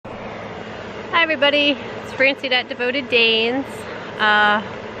Hi everybody, it's Francie at Devoted Danes.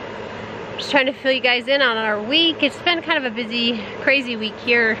 Just trying to fill you guys in on our week. It's been kind of a busy, crazy week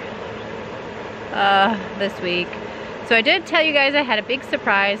here this week. So I did tell you guys I had a big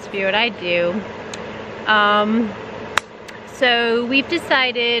surprise for you, what I do. So we've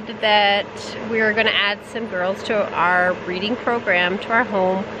decided that we're gonna add some girls to our breeding program, to our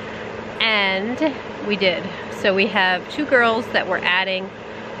home, and we did. So we have 2 girls that we're adding.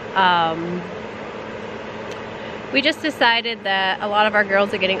 We just decided that a lot of our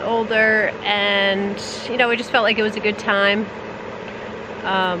girls are getting older, and you know, we just felt like it was a good time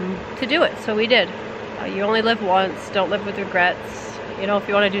to do it, so we did. You only live once, don't live with regrets. You know, if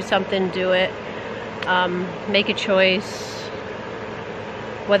you want to do something, do it. Make a choice,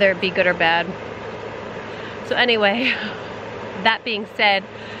 whether it be good or bad. So anyway, that being said,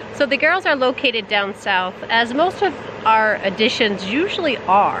 so the girls are located down south, as most of our additions usually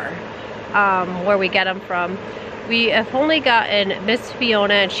are, where we get them from. We have only gotten Miss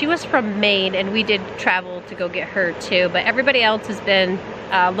Fiona, and she was from Maine, and we did travel to go get her too, but everybody else has been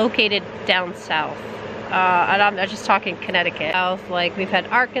located down south. And I'm just talking Connecticut. South, like we've had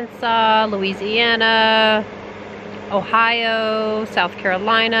Arkansas, Louisiana, Ohio, South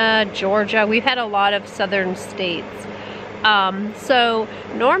Carolina, Georgia. We've had a lot of southern states. So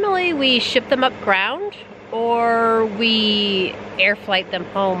normally we ship them up ground or we air flight them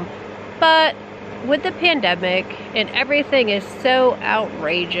home. But with the pandemic and everything is so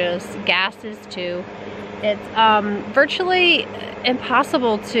outrageous, gases too, it's virtually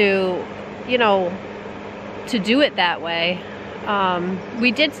impossible to, you know, to do it that way. We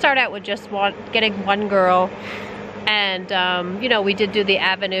did start out with just getting 1 girl, and you know, we did do the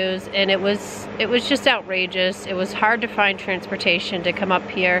avenues, and it was just outrageous. It was hard to find transportation to come up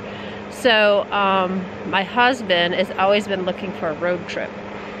here. So my husband has always been looking for a road trip.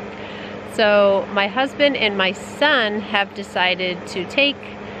 So my husband and my son have decided to take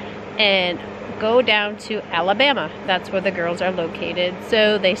and go down to Alabama. That's where the girls are located.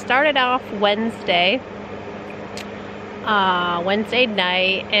 So they started off Wednesday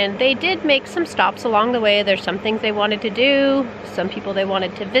night, and they did make some stops along the way. There's some things they wanted to do, some people they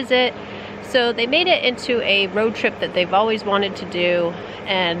wanted to visit. So they made it into a road trip that they've always wanted to do,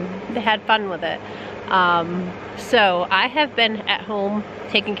 and they had fun with it. So I have been at home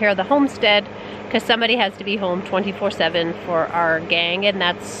taking care of the homestead, because somebody has to be home 24/7 for our gang, and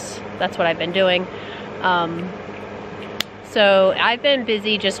that's what I've been doing. So I've been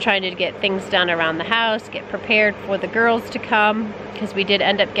busy just trying to get things done around the house, get prepared for the girls to come, because we did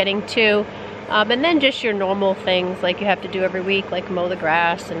end up getting 2. And then just your normal things like you have to do every week, like mow the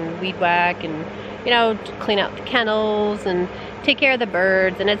grass and weed whack, and you know, clean out the kennels and take care of the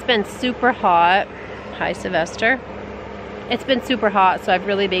birds. And it's been super hot. Hi, Sylvester. It's been super hot, so I've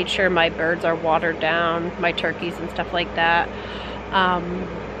really made sure my birds are watered down, my turkeys and stuff like that.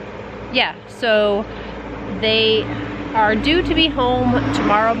 Yeah, so they are due to be home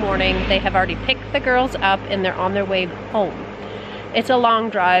tomorrow morning. They have already picked the girls up and they're on their way home. It's a long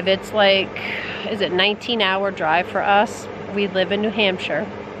drive. It's like, is it 19-hour drive for us? We live in New Hampshire.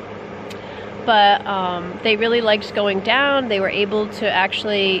 But they really liked going down. They were able to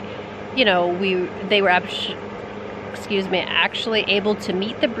actually, you know, they were actually able to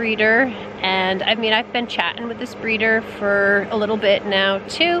meet the breeder. And I mean, I've been chatting with this breeder for a little bit now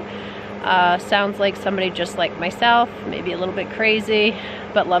too. Sounds like somebody just like myself, maybe a little bit crazy,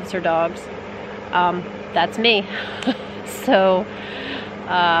 but loves her dogs. That's me. So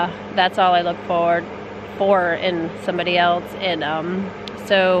that's all I look forward for in somebody else. And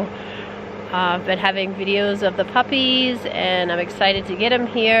so I've been having videos of the puppies, and I'm excited to get them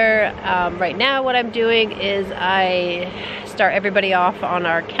here. Right now what I'm doing is I start everybody off on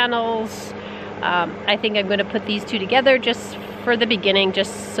our kennels. I think I'm going to put these 2 together just for the beginning,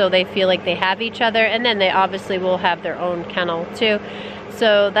 just so they feel like they have each other, and then they obviously will have their own kennel too.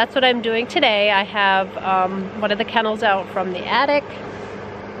 So that's what I'm doing today. I have one of the kennels out from the attic.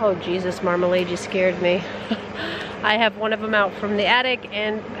 Oh Jesus, Marmalade, you scared me. I have one of them out from the attic,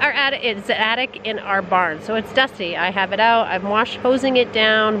 and our attic is the attic in our barn, so it's dusty. I have it out. I'm hosing it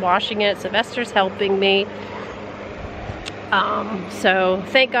down, washing it. Sylvester's helping me. So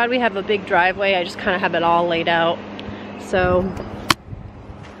thank God we have a big driveway. I just kind of have it all laid out. So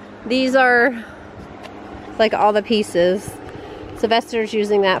these are like all the pieces. Sylvester's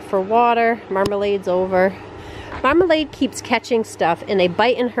using that for water. Marmalade's over. Marmalade keeps catching stuff, and they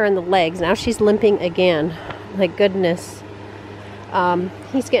bite in her in the legs. Now she's limping again. My goodness.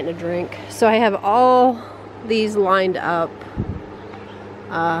 He's getting a drink. So I have all these lined up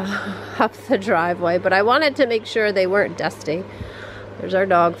up the driveway, but I wanted to make sure they weren't dusty. There's our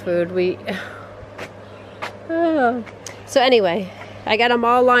dog food. Oh. So anyway, I got them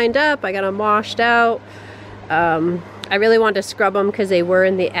all lined up. I got them washed out. I really wanted to scrub them because they were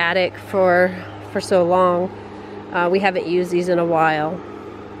in the attic for so long. We haven't used these in a while.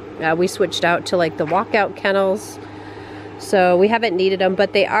 We switched out to like the walkout kennels. So we haven't needed them,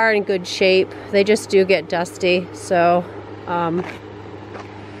 but they are in good shape. They just do get dusty. So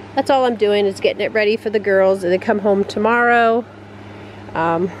that's all I'm doing is getting it ready for the girls. They come home tomorrow.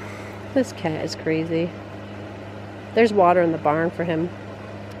 This cat is crazy. There's water in the barn for him.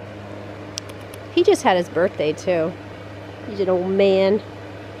 He just had his birthday too. He's an old man.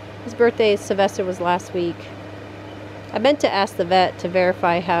 His birthday, Sylvester, was last week. I meant to ask the vet to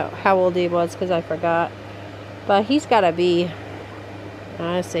verify how old he was because I forgot. But he's got to be,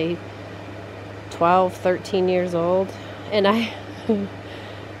 I say, 12, 13 years old. And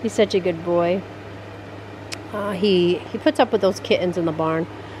he's such a good boy. He puts up with those kittens in the barn.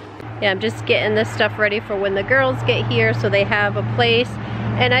 Yeah, I'm just getting this stuff ready for when the girls get here so they have a place.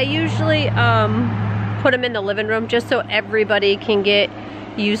 And I usually put them in the living room just so everybody can get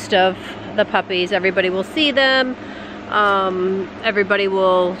used of the puppies. Everybody will see them. Everybody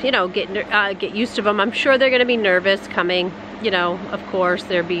will, you know, get used to them. I'm sure they're going to be nervous coming. You know, of course,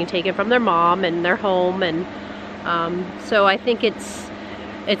 they're being taken from their mom and their home. And so I think it's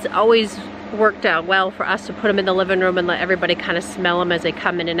always worked out well for us to put them in the living room and let everybody kind of smell them as they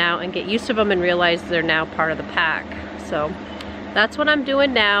come in and out and get used to them and realize they're now part of the pack. So that's what I'm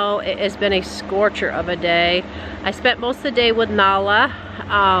doing now. It has been a scorcher of a day. I spent most of the day with Nala.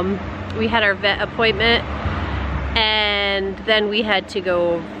 We had our vet appointment and then we had to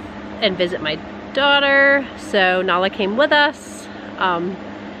go and visit my daughter. So Nala came with us.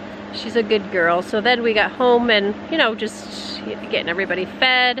 She's a good girl. So then we got home and, you know, just getting everybody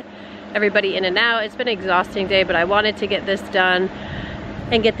fed, everybody in and out. It's been an exhausting day, but I wanted to get this done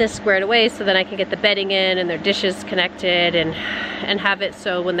and get this squared away so then I can get the bedding in and their dishes connected and have it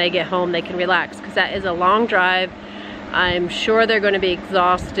so when they get home they can relax, because that is a long drive. I'm sure they're going to be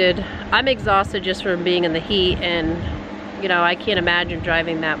exhausted. I'm exhausted just from being in the heat, and you know, I can't imagine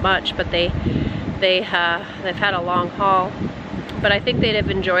driving that much, but they've had a long haul, but I think they'd have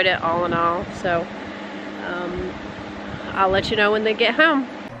enjoyed it all in all. So I'll let you know when they get home.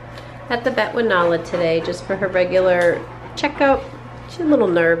 At the vet with Nala today just for her regular checkup. She's a little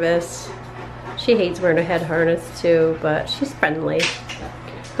nervous. She hates wearing a head harness too, but she's friendly.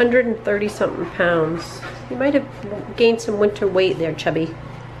 130 something pounds. You might have gained some winter weight there, chubby.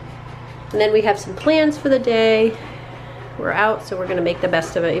 And then we have some plans for the day. We're out, so we're gonna make the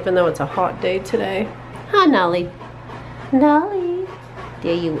best of it, even though it's a hot day today. Hi, Nolly. Nolly.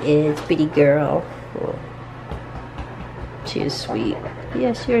 There you is, pretty girl. Oh. She is sweet.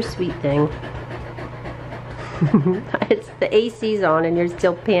 Yes, you're a sweet thing. It's the AC's on and you're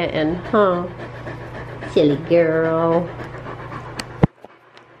still panting, huh? Silly girl.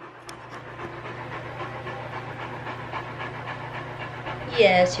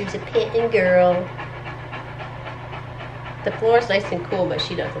 Yes, she's a panting girl. The floor's nice and cool, but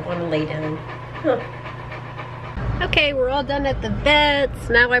she doesn't want to lay down. Huh. Okay, we're all done at the vet's.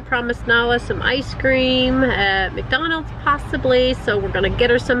 Now I promised Nala some ice cream at McDonald's possibly, so we're gonna get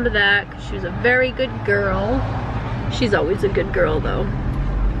her some of that because she's a very good girl. She's always a good girl though.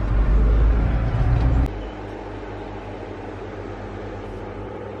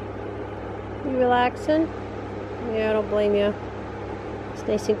 You relaxing? Yeah, I don't blame you. It's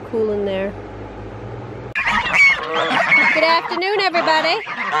nice and cool in there. Good afternoon, everybody.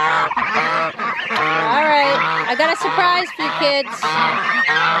 All right, I got a surprise for you kids.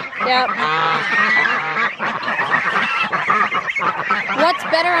 Yep. What's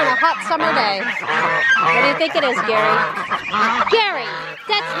better on a hot summer day? What do you think it is, Gary? Gary,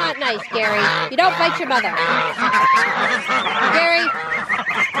 that's not nice, Gary. You don't bite your mother. Gary,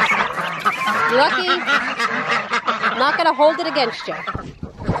 you lucky? I'm not gonna hold it against you.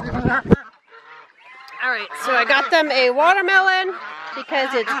 Alright, so I got them a watermelon because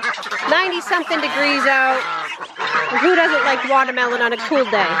it's 90-something degrees out. And who doesn't like watermelon on a cool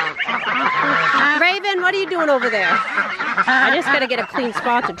day? Raven, what are you doing over there? I just gotta get a clean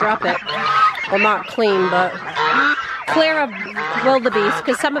spot to drop it. Well, not clean, but clear of wildebeest,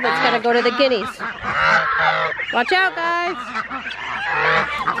 because some of it's gotta go to the guineas. Watch out, guys!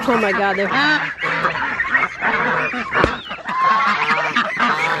 Oh my God, they're...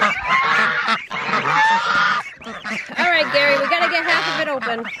 Alright, Gary, we gotta get half of it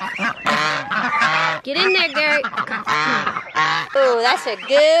open. Get in there, Gary. Ooh, that's a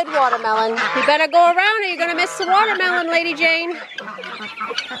good watermelon. You better go around or you're gonna miss the watermelon, Lady Jane.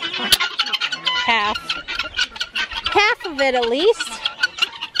 Half. Half of it at least.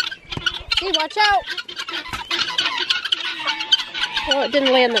 See, watch out. Well, it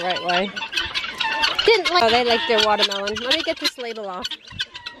didn't land the right way. Oh, they like their watermelon. Let me get this label off.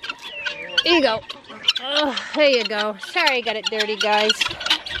 Here you go. Oh, there you go. Sorry I got it dirty, guys.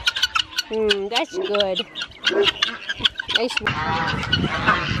 That's good. Nice.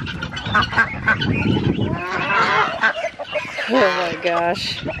 Oh my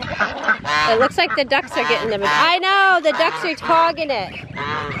gosh. It looks like the ducks are getting them. I know, the ducks are hogging it.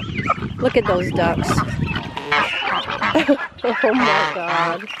 Look at those ducks. Oh my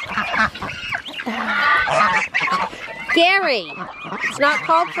God. Gary! It's not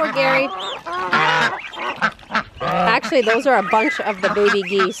called for, Gary. Actually, those are a bunch of the baby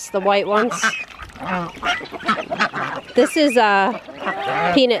geese, the white ones. This is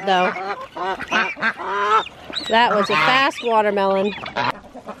Peanut, though. That was a fast watermelon.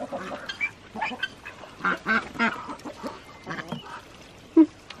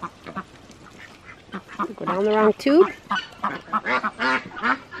 Go down the wrong tube.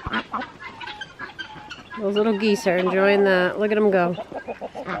 Those little geese are enjoying that. Look at them go.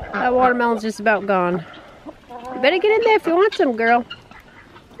 That watermelon's just about gone. You better get in there if you want some, girl.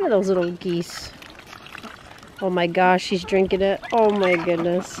 Look at those little geese. Oh my gosh, she's drinking it. Oh my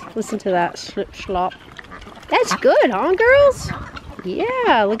goodness. Listen to that slip slop. That's good, huh, girls?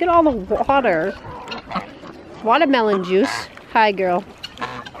 Yeah, look at all the water. Watermelon juice. Hi, girl.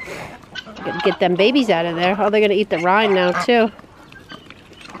 Gotta get them babies out of there. Oh, they're gonna eat the rind now, too.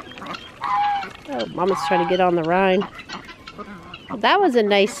 Oh, Mama's trying to get on the rind. Well, that was a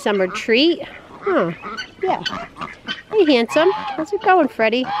nice summer treat. Huh. Yeah. Hey, handsome. How's it going,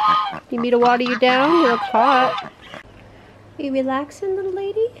 Freddie? Need me to water you down? You look hot. Are you relaxing, little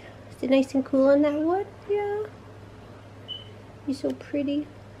lady? Is it nice and cool in that wood? Yeah. You're so pretty.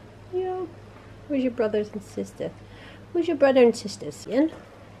 Yeah. Where's your brothers and sisters? Where's your brother and sisters? In?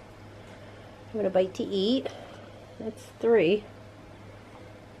 You want a bite to eat? That's 3.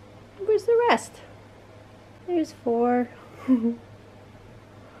 Where's the rest? There's 4.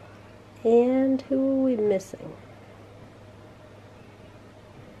 And who are we missing?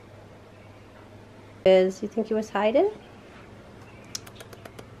 You think he was hiding?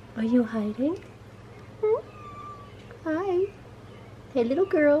 Are you hiding? Hi. Hey, little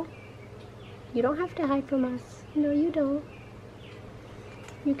girl. You don't have to hide from us. No, you don't.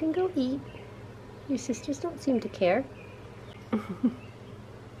 You can go eat. Your sisters don't seem to care.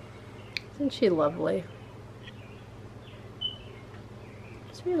 Isn't she lovely?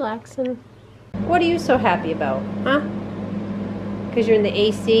 Just relaxing. What are you so happy about, huh? Because you're in the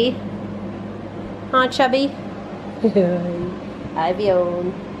AC? Huh, Chubby? Hi,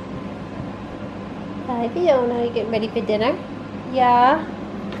 Fiona. Hi, Fiona. Are you getting ready for dinner? Yeah?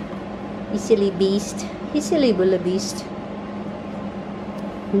 You silly beast. You silly wildebeest.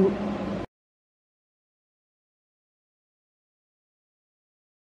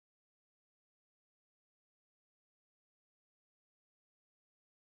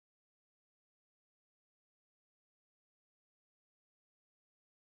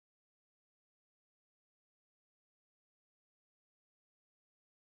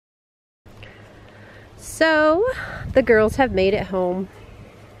 So, the girls have made it home.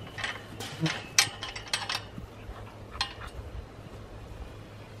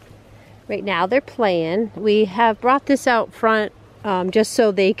 Right now they're playing. We have brought this out front just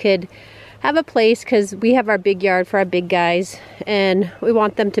so they could have a place, because we have our big yard for our big guys and we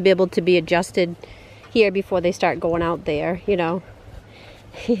want them to be able to be adjusted here before they start going out there, you know.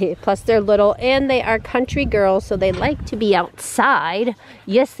 Plus they're little and they are country girls, so they like to be outside.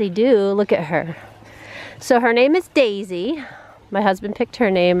 Yes, they do. Look at her. So her name is Daisy. My husband picked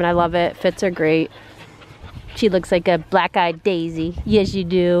her name and I love it. Fits her great. She looks like a black-eyed daisy. Yes, you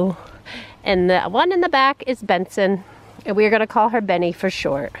do. And the one in the back is Benson. And we're going to call her Benny for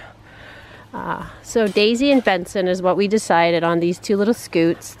short. So Daisy and Benson is what we decided on these 2 little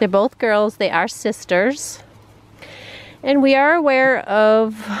scoots. They're both girls. They are sisters. And we are aware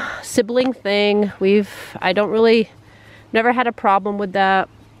of sibling thing. Never had a problem with that.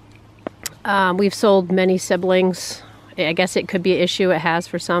 We've sold many siblings. I guess it could be an issue. It has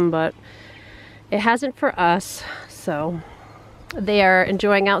for some, but it hasn't for us. So they are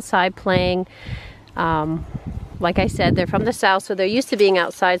enjoying outside playing. Like I said, they're from the south, so they're used to being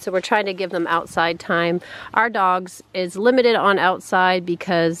outside, so we're trying to give them outside time. Our dogs is limited on outside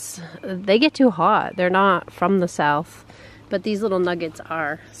because they get too hot. They're not from the south, but these little nuggets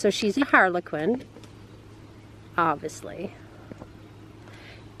are. So she's a Harlequin, obviously.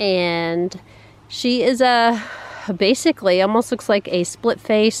 And she is basically almost looks like a split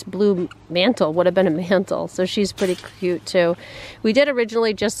face blue mantle. Would have been a mantle. So she's pretty cute too. We did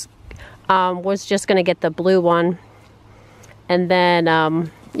originally was just gonna get the blue one, And then,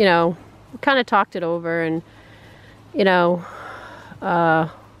 you know, we kind of talked it over, and, you know,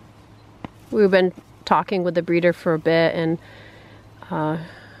 we've been talking with the breeder for a bit, and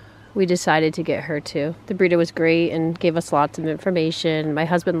we decided to get her too. The breeder was great and gave us lots of information. My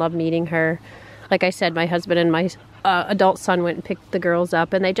husband loved meeting her. Like I said, my husband and my adult son went and picked the girls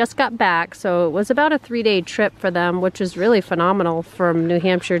up, and they just got back. So it was about a 3-day trip for them, which is really phenomenal, from New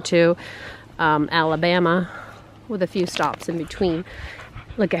Hampshire to Alabama, with a few stops in between.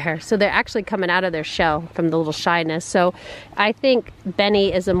 Look at her. So they're actually coming out of their shell from the little shyness. So I think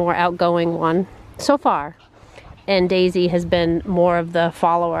Benny is a more outgoing one so far, and Daisy has been more of the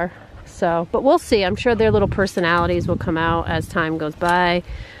follower. So, but we'll see. I'm sure their little personalities will come out as time goes by.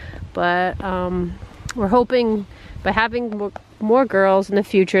 But we're hoping by having more girls in the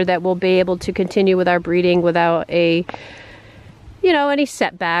future that we'll be able to continue with our breeding without any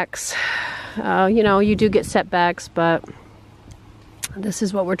setbacks. You know, you do get setbacks, but this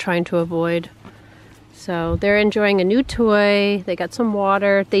is what we're trying to avoid. So they're enjoying a new toy. They got some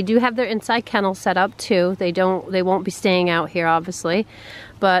water. They do have their inside kennel set up too. They won't be staying out here, obviously,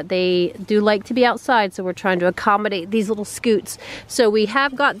 but they do like to be outside. So we're trying to accommodate these little scoots. So we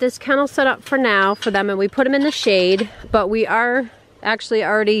have got this kennel set up for now for them, and we put them in the shade, but we are actually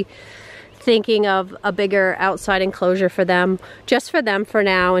already thinking of a bigger outside enclosure for them, just for them for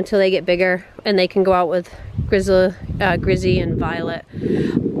now until they get bigger and they can go out with Grizzy and Violet.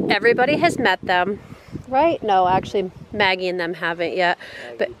 Everybody has met them. Right? No, actually Maggie and them haven't yet.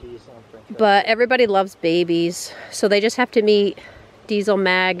 But everybody loves babies. So they just have to meet Diesel,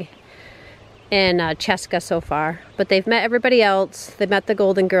 Mag, and Cheska so far. But they've met everybody else. They met the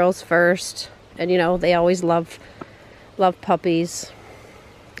Golden Girls first. And you know, they always love puppies.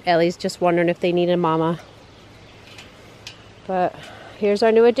 Ellie's just wondering if they need a mama. But here's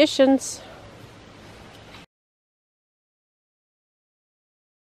our new additions.